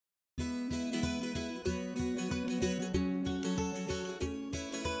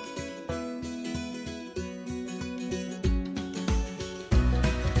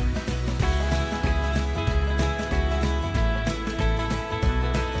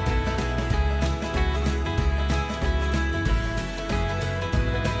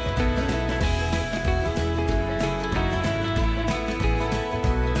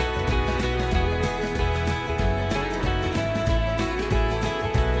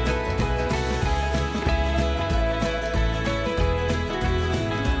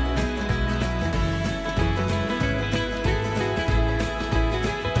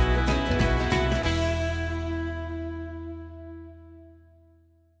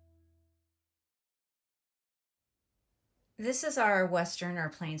This is our Western or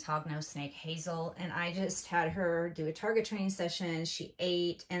Plains hognose snake, Hazel, and I just had her do a target training session. She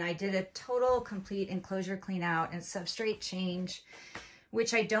ate, and I did a total complete enclosure clean out and substrate change,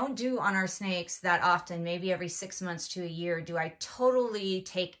 which I don't do on our snakes that often. Maybe every 6 months to a year do I totally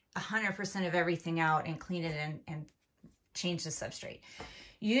take 100% of everything out and clean it and change the substrate.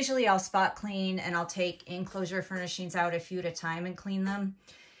 Usually I'll spot clean and I'll take enclosure furnishings out a few at a time and clean them,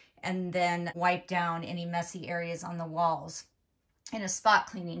 and then wipe down any messy areas on the walls in a spot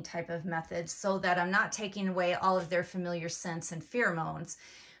cleaning type of method so that I'm not taking away all of their familiar scents and pheromones.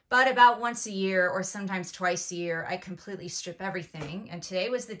 But about once a year or sometimes twice a year, I completely strip everything. And today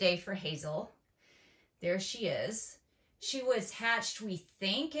was the day for Hazel. There she is. She was hatched, we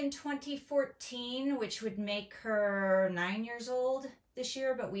think, in 2014, which would make her 9 years old this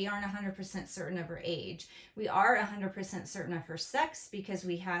year, but we aren't 100% certain of her age. We are 100% certain of her sex because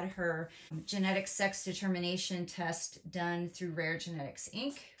we had her genetic sex determination test done through Rare Genetics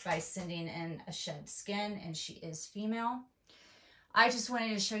Inc. by sending in a shed skin, and she is female. I just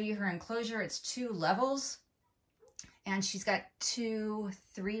wanted to show you her enclosure. It's 2 levels, and she's got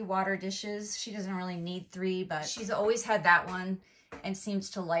 3 water dishes. She doesn't really need 3, but she's always had that one and seems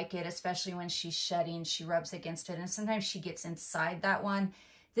to like it, especially when she's shedding. She rubs against it, and sometimes she gets inside that one.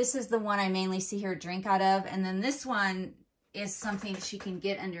 This is the one I mainly see her drink out of, and then this one is something she can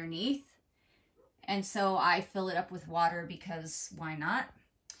get underneath, and so I fill it up with water because why not?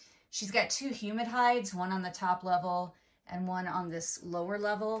 She's got 2 humid hides, one on the top level and one on this lower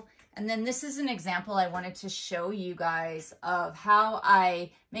level. And then this is an example I wanted to show you guys of how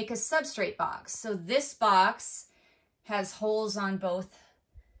I make a substrate box. So this box has holes on both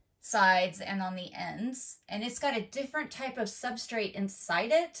sides and on the ends, and it's got a different type of substrate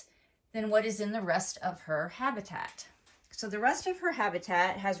inside it than what is in the rest of her habitat. So the rest of her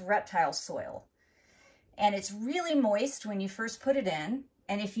habitat has reptile soil, and it's really moist when you first put it in.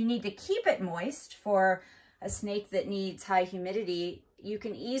 And if you need to keep it moist for a snake that needs high humidity, you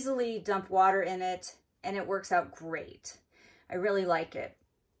can easily dump water in it and it works out great. I really like it.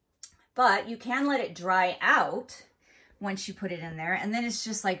 But you can let it dry out once you put it in there, and then it's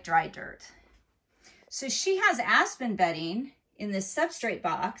just like dry dirt. So she has aspen bedding in this substrate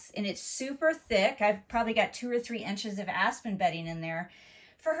box, and it's super thick. I've probably got 2 or 3 inches of aspen bedding in there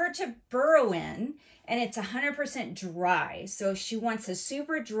for her to burrow in, and it's 100% dry. So if she wants a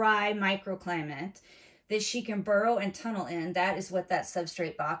super dry microclimate that she can burrow and tunnel in, that is what that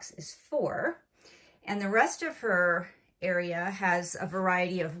substrate box is for. And the rest of her area has a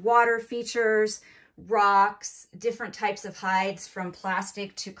variety of water features, rocks, different types of hides from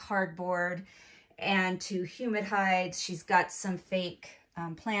plastic to cardboard and to humid hides. She's got some fake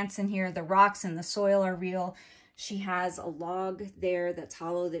plants in here. The rocks and the soil are real. She has a log there that's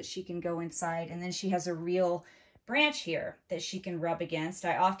hollow that she can go inside, and then she has a real branch here that she can rub against.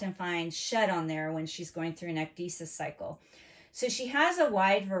 I often find shed on there when she's going through an ecdysis cycle. So she has a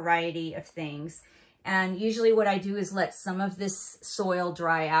wide variety of things. And usually what I do is let some of this soil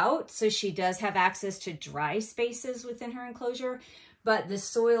dry out. So she does have access to dry spaces within her enclosure, but the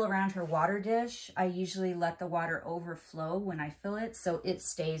soil around her water dish, I usually let the water overflow when I fill it so it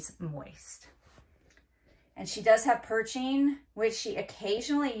stays moist. And she does have perching, which she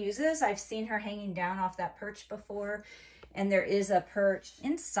occasionally uses. I've seen her hanging down off that perch before. And there is a perch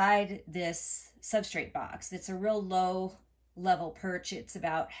inside this substrate box. It's a real low level perch. It's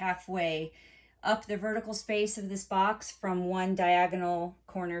about halfway up the vertical space of this box from one diagonal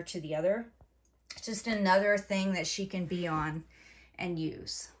corner to the other. Just another thing that she can be on and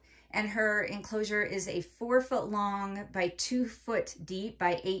use. And her enclosure is a 4 foot long by 2 foot deep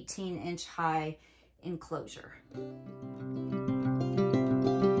by 18-inch high enclosure.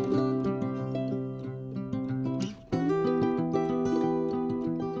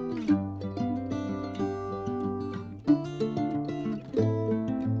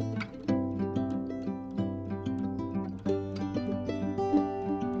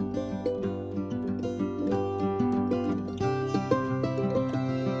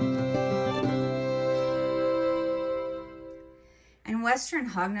 Western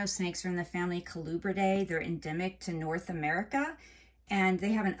hognose snakes are in the family Colubridae. They're endemic to North America, and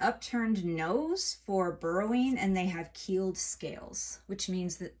they have an upturned nose for burrowing, and they have keeled scales, which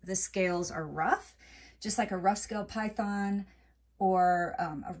means that the scales are rough, just like a rough-scaled python or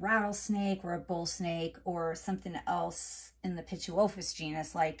a rattlesnake or a bull snake or something else in the Pituophis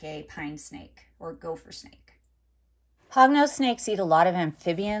genus like a pine snake or gopher snake. Hognose snakes eat a lot of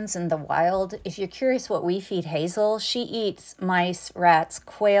amphibians in the wild. If you're curious what we feed Hazel, she eats mice, rats,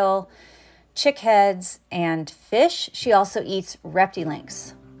 quail, chickheads, and fish. She also eats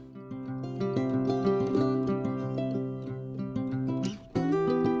reptilynx.